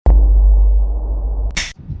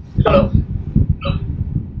Hello. Hello,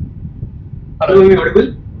 Hello. am I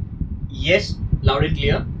audible? Yes, loud and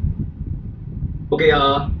clear. Okay,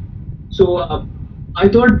 so I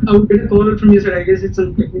thought I would get a call from your side. I guess it's a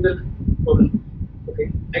technical problem.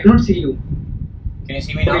 Okay, I cannot see you. Can you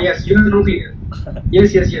see me Okay, now? yes, you are now clear.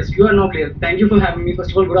 Yes, you are now clear. Thank you for having me.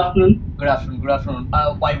 First of all, good afternoon. Good afternoon. Good afternoon.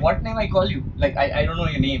 By what name I call you? Like I don't know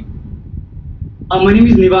your name. My name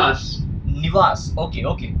is Nivas. Nivas. Okay,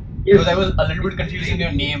 okay. Yes. Because I was a little bit confused in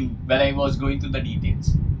your name when I was going through the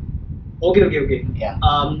details. Okay. Yeah.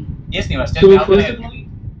 Um, Yes, Nivas. Tell so me how can I first help of you?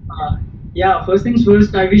 all, yeah, first things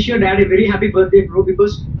first, I wish your dad a very happy birthday, bro,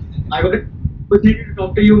 because I got an opportunity to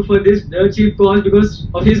talk to you for this dirt cheap cause because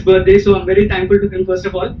of his birthday. So I'm very thankful to him, first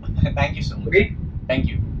of all. Thank you so much. Okay. Thank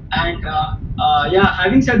you. And yeah,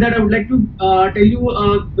 having said that, I would like to tell you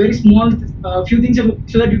a very small few things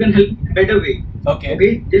so that you can help me in a better way. Okay.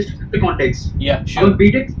 Okay, just to set the context. Yeah, I'm a sure.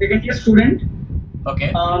 BTech second year student,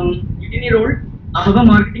 Okay. 18-year-old. I have a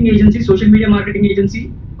marketing agency, social media marketing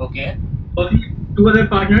agency, Okay. working with two other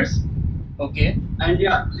partners. Okay. And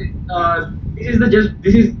yeah,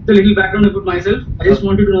 this is the little background about myself. I just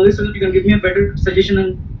wanted to know this so that you can give me a better suggestion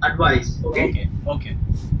and advice. Okay. Okay. Okay.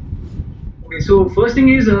 Okay, so first thing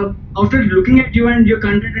is, after looking at you and your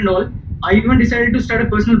content and all, I even decided to start a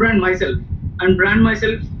personal brand myself and brand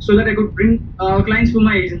myself so that I could bring clients for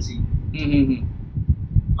my agency. Mm-hmm.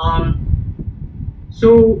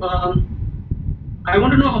 So I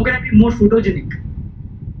want to know how can I be more photogenic?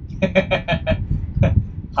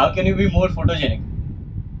 How can you be more photogenic?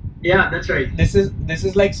 Yeah, that's right. This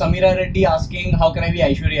is like Samira Reddy asking how can I be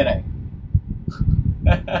Aishwarya Rai?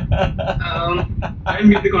 I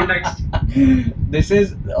didn't get the context. This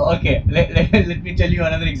is okay. Let me tell you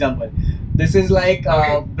another example. This is like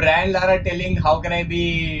Okay. Brian Lara telling how can I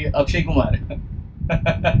be Akshay Kumar?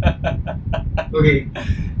 Okay.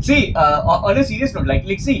 See, on a serious note,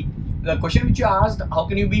 like see, the question which you asked, how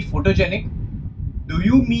can you be photogenic? Do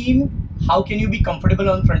you mean how can you be comfortable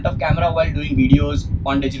on front of camera while doing videos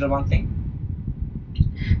on digital marketing?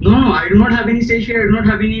 No, I do not have any stage fear. I do not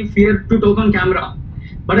have any fear to talk on camera.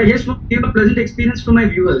 But I just want to give a pleasant experience for my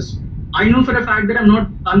viewers. I know for a fact that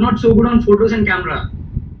I'm not so good on photos and camera.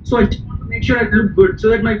 So I just want to make sure I look good so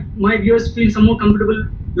that my viewers feel some more comfortable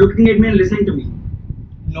looking at me and listening to me.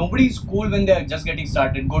 Nobody's cool when they're just getting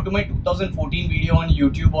started. Go to my 2014 video on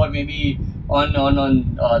YouTube or maybe on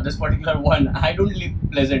this particular one. I don't look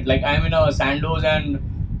pleasant. Like I'm in a Sandoz and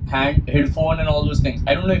headphone and all those things.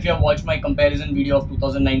 I don't know if you have watched my comparison video of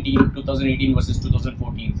 2019, 2018 versus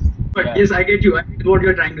 2014. But Yeah. yes, I get you. I get what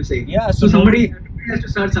you're trying to say. Yeah, So somebody has to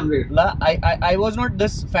start somewhere. I was not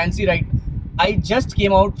this fancy, right? I just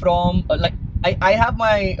came out from I have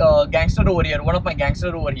my gangster over here, one of my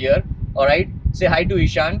gangster over here. All right, say hi to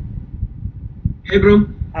Ishan. Hey, bro.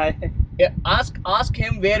 Hi. Yeah, ask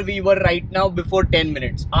him where we were right now before 10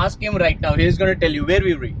 minutes. Ask him right now. He's gonna tell you where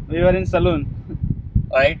we were. We were in saloon.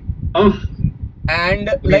 All right. Oh, And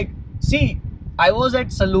like, see, I was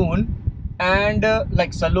at saloon and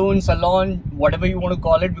like salon, whatever you want to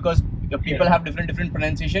call it, because people have different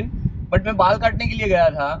pronunciation. But मैं बाल काटने के लिए गया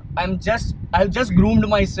था. I've just groomed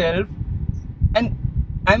myself, and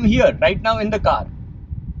I'm here right now in the car.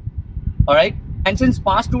 All right. And since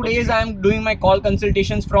past 2 days I'm doing my call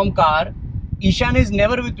consultations from car. Ishan is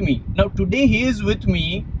never with me. Now today he is with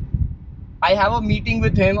me. I have a meeting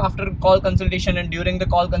with him after call consultation and during the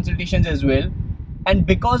call consultations as well. And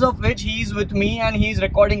because of which he is with me and he is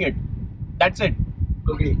recording it. That's it.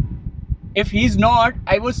 okay. If he's not,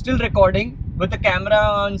 I was still recording with a camera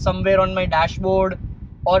on somewhere on my dashboard,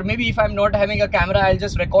 or maybe if I'm not having a camera, I'll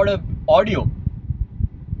just record a audio.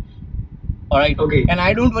 All right. Okay. And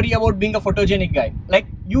I don't worry about being a photogenic guy. Like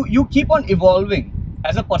you keep on evolving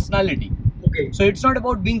as a personality. Okay. So it's not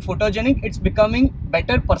about being photogenic, it's becoming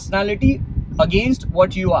better personality against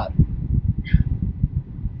what you are.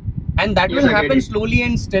 And that Yes, will I get happen it. slowly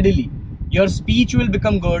and steadily. Your speech will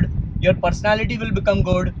become good, your personality will become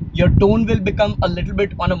good, your tone will become a little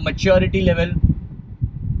bit on a maturity level.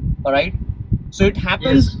 Alright? So it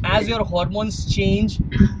happens Yes, as okay. your hormones change,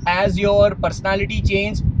 as your personality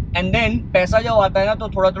change, and then पैसा जब आता है ना तो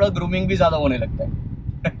थोड़ा थोड़ा grooming भी ज़्यादा होने लगता है.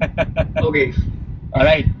 Okay.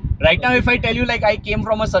 Alright. Right now, if I tell you, like, I came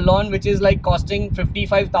from a salon which is like costing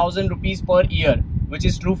 55,000 rupees per year, which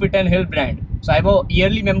is True Fit and Hill brand. So I have a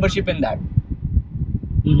yearly membership in that.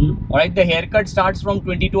 Mm-hmm. Alright, the haircut starts from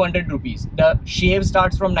 2200 rupees. The shave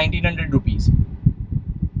starts from 1900 rupees.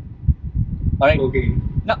 Alright. Okay.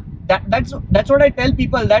 Now that's what I tell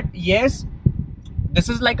people, that yes, this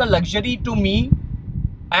is like a luxury to me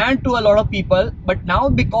and to a lot of people, but now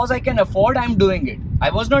because I can afford, I'm doing it.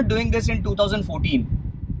 I was not doing this in 2014.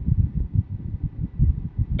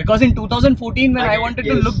 Because in 2014 when I wanted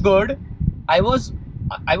to Yes. look good, I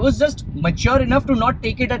was just mature enough to not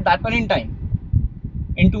take it at that point in time.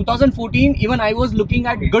 In 2014, even I was looking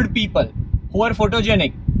at good people who are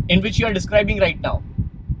photogenic, in which you are describing right now.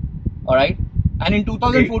 All right. And in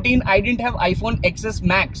 2014, I didn't have iPhone XS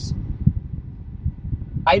Max.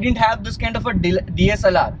 I didn't have this kind of a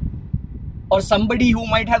DSLR or somebody who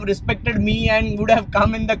might have respected me and would have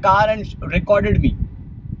come in the car and recorded me.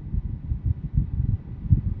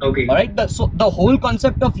 Okay. All right. So the whole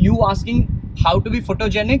concept of you asking how to be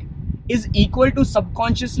photogenic is equal to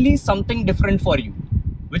subconsciously something different for you,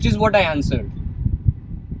 which is what I answered.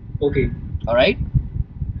 Okay. All right.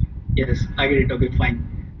 Yes, I get it. Okay, fine.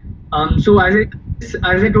 So as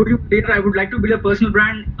I told you earlier, I would like to build a personal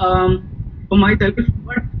brand for myself,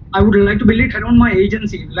 but I would like to build it around my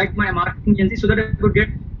agency, like my marketing agency, so that I could get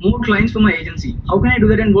more clients for my agency. How can I do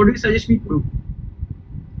that, and what do you suggest me to do?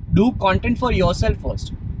 Do content for yourself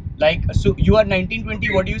first. Like, so you are 19,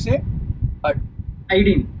 20, what do you say?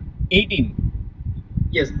 18. 18.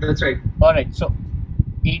 Yes, that's right. All right. So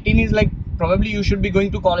 18 is like probably you should be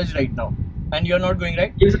going to college right now, and you're not going,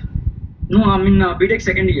 right? Yes. No, I'm in BTech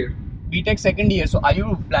second year. BTech second year. So are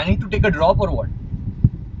you planning to take a drop or what?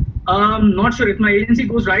 Not sure if my agency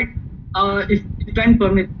goes right. If time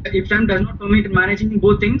does not permit managing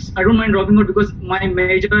both things, I don't mind dropping out because my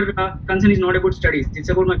major concern is not about studies. It's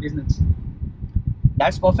about my business.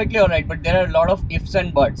 That's perfectly all right. But there are a lot of ifs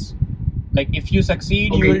and buts. Like if you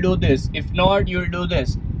succeed, you Okay. will do this. If not, you will do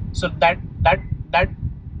this. So that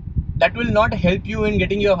will not help you in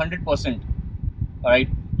getting your 100%. All right.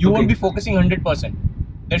 You won't Okay. be focusing 100%.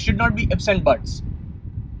 There should not be ifs and buts.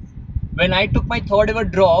 When I took my third ever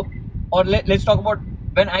drop, or let's talk about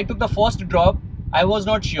when I took the first drop, I was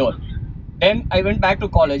not sure. Then I went back to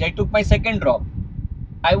college. I took my second drop.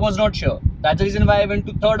 I was not sure. That's the reason why I went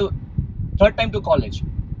to third time to college.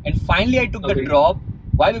 And finally I took the Okay. drop.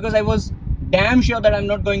 Why? Because I was damn sure that I'm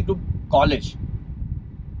not going to college.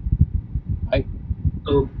 Right?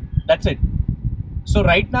 So That's it. So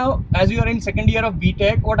right now, as you are in second year of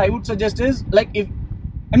BTech, what I would suggest is like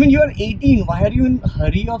you are 18. Why are you in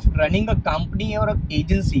hurry of running a company or an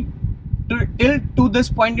agency? Till to this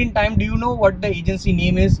point in time, do you know what the agency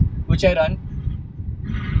name is which I run?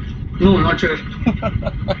 no, not sure.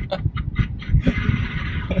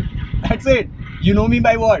 That's it. You know me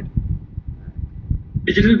by what?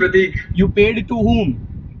 Digital Pratik. You paid to whom?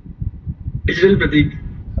 Digital Pratik.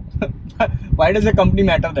 Why does the company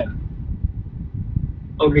matter then?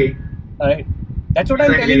 Okay. Alright. That's what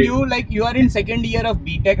I'm Exactly. telling you. Like you are in second year of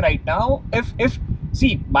BTech right now. If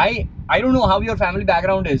see, I don't know how your family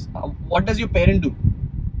background is. What does your parent do?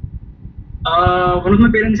 One of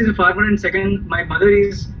my parents is a farmer, and second, my mother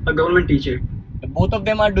is a government teacher. Both of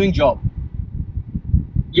them are doing job.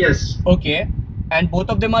 Yes. Okay. And both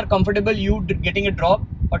of them are comfortable you getting a drop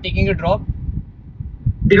or taking a drop.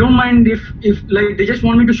 They don't mind if like they just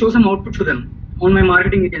want me to show some output for them on my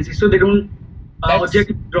marketing agency, so they don't That's- object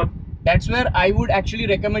to drop. That's where I would actually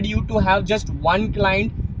recommend you to have just one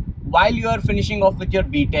client while you are finishing off with your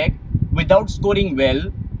BTech without scoring well,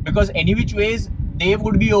 because any which ways they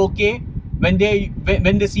would be okay when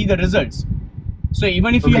they see the results. So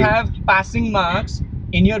even if you Okay. have passing marks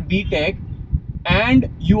in your BTech and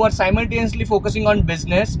you are simultaneously focusing on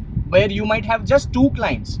business where you might have just 2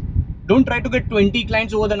 clients, don't try to get 20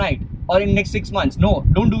 clients over the night or in next 6 months. No,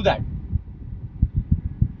 don't do that.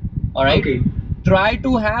 All right. Okay. Try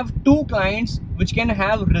to have 2 clients which can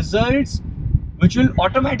have results which will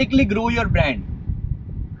automatically grow your brand.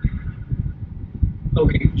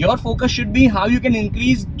 Okay. Your focus should be how you can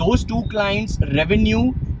increase those 2 clients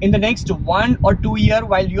revenue in the next 1 or 2 year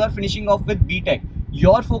while you are finishing off with BTech.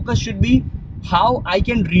 Your focus should be how I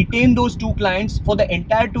can retain those 2 clients for the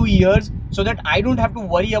entire 2 years so that I don't have to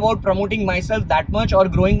worry about promoting myself that much or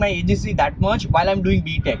growing my agency that much while I'm doing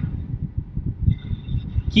BTech.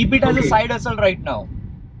 Keep it as a Okay. side hustle right now.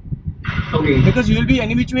 Okay. Because you will be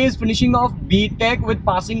any which ways finishing off BTech with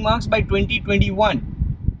passing marks by 2021.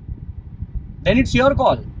 Then it's your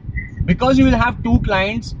call. Because you will have 2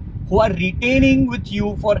 clients who are retaining with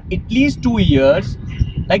you for at least 2 years.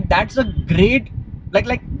 Like that's a great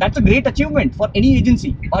that's a great achievement for any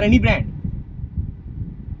agency or any brand.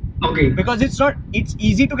 Okay. Because it's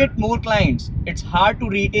easy to get more clients. It's hard to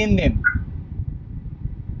retain them.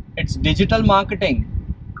 It's digital marketing.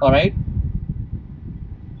 Alright?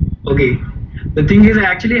 Okay. The thing is, I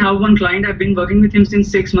actually have one client. I've been working with him since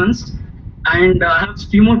 6 months, and I have a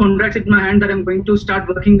few more contracts in my hand that I'm going to start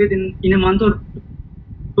working with in a month or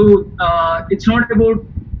two. So it's not about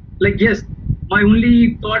yes. My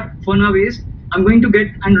only thought for now is I'm going to get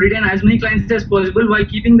and retain as many clients as possible while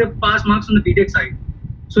keeping the pass marks on the BTech side.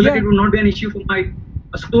 so that Yeah. it would not be an issue for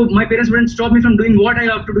so my parents wouldn't stop me from doing what I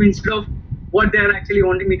love to do instead of what they are actually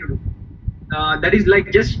wanting me to do. That is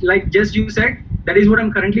like just you said, that is what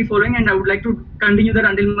I'm currently following, and I would like to continue that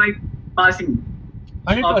until my passing.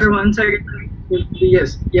 100%. After once I get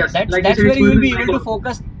yes, That's like that's you said, where it's you will going be to be able to like-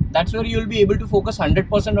 focus. That's where you will be able to focus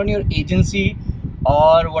 100% on your agency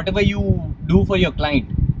or whatever you do for your client.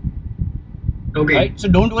 Okay. Right? So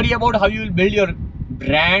don't worry about how you will build your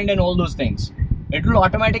brand and all those things. It will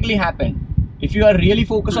automatically happen. If you are really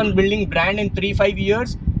focused on building brand in 3-5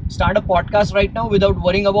 years, start a podcast right now without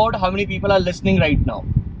worrying about how many people are listening right now.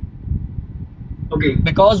 Okay.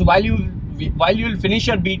 Because while you will finish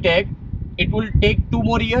your BTech, it will take 2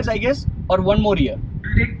 more years, I guess, or 1 more year.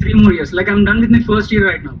 It'll take 3 more years. Like I'm done with my first year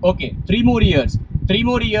right now. Okay, 3 more years. 3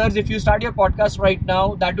 more years, if you start your podcast right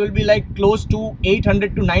now, that will be like close to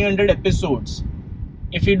 800 to 900 episodes.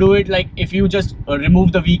 If you do it like, if you just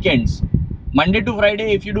remove the weekends. Monday to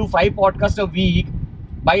Friday, if you do 5 podcasts a week,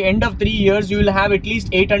 by end of 3 years, you will have at least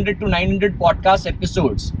 800 to 900 podcast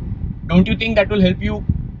episodes. Don't you think that will help you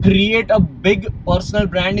create a big personal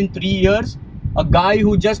brand in 3 years? A guy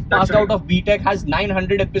who just passed out of BTech has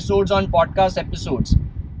 900 episodes on podcast episodes.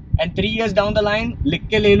 And 3 years down the line, likh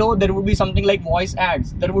ke le lo, there would be something like voice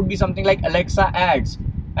ads. There would be something like Alexa ads.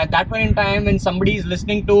 At that point in time, when somebody is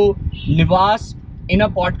listening to Nivas in a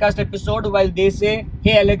podcast episode, while they say,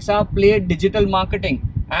 "Hey Alexa, play digital marketing,"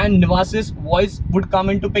 and Nivas's voice would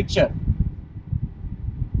come into picture.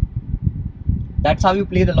 That's how you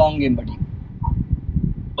play the long game, buddy.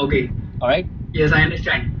 Okay. All right? Yes, I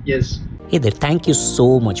understand. Yes. Hey there, thank you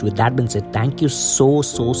so much. With that being said, thank you so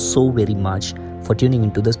very much for tuning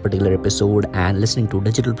into this particular episode and listening to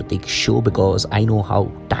Digital Pratik show, because I know how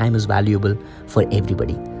time is valuable for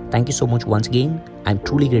everybody. Thank you so much once again. I'm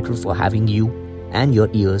truly grateful for having you and your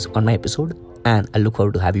ears on my episode, and I look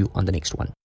forward to have you on the next one.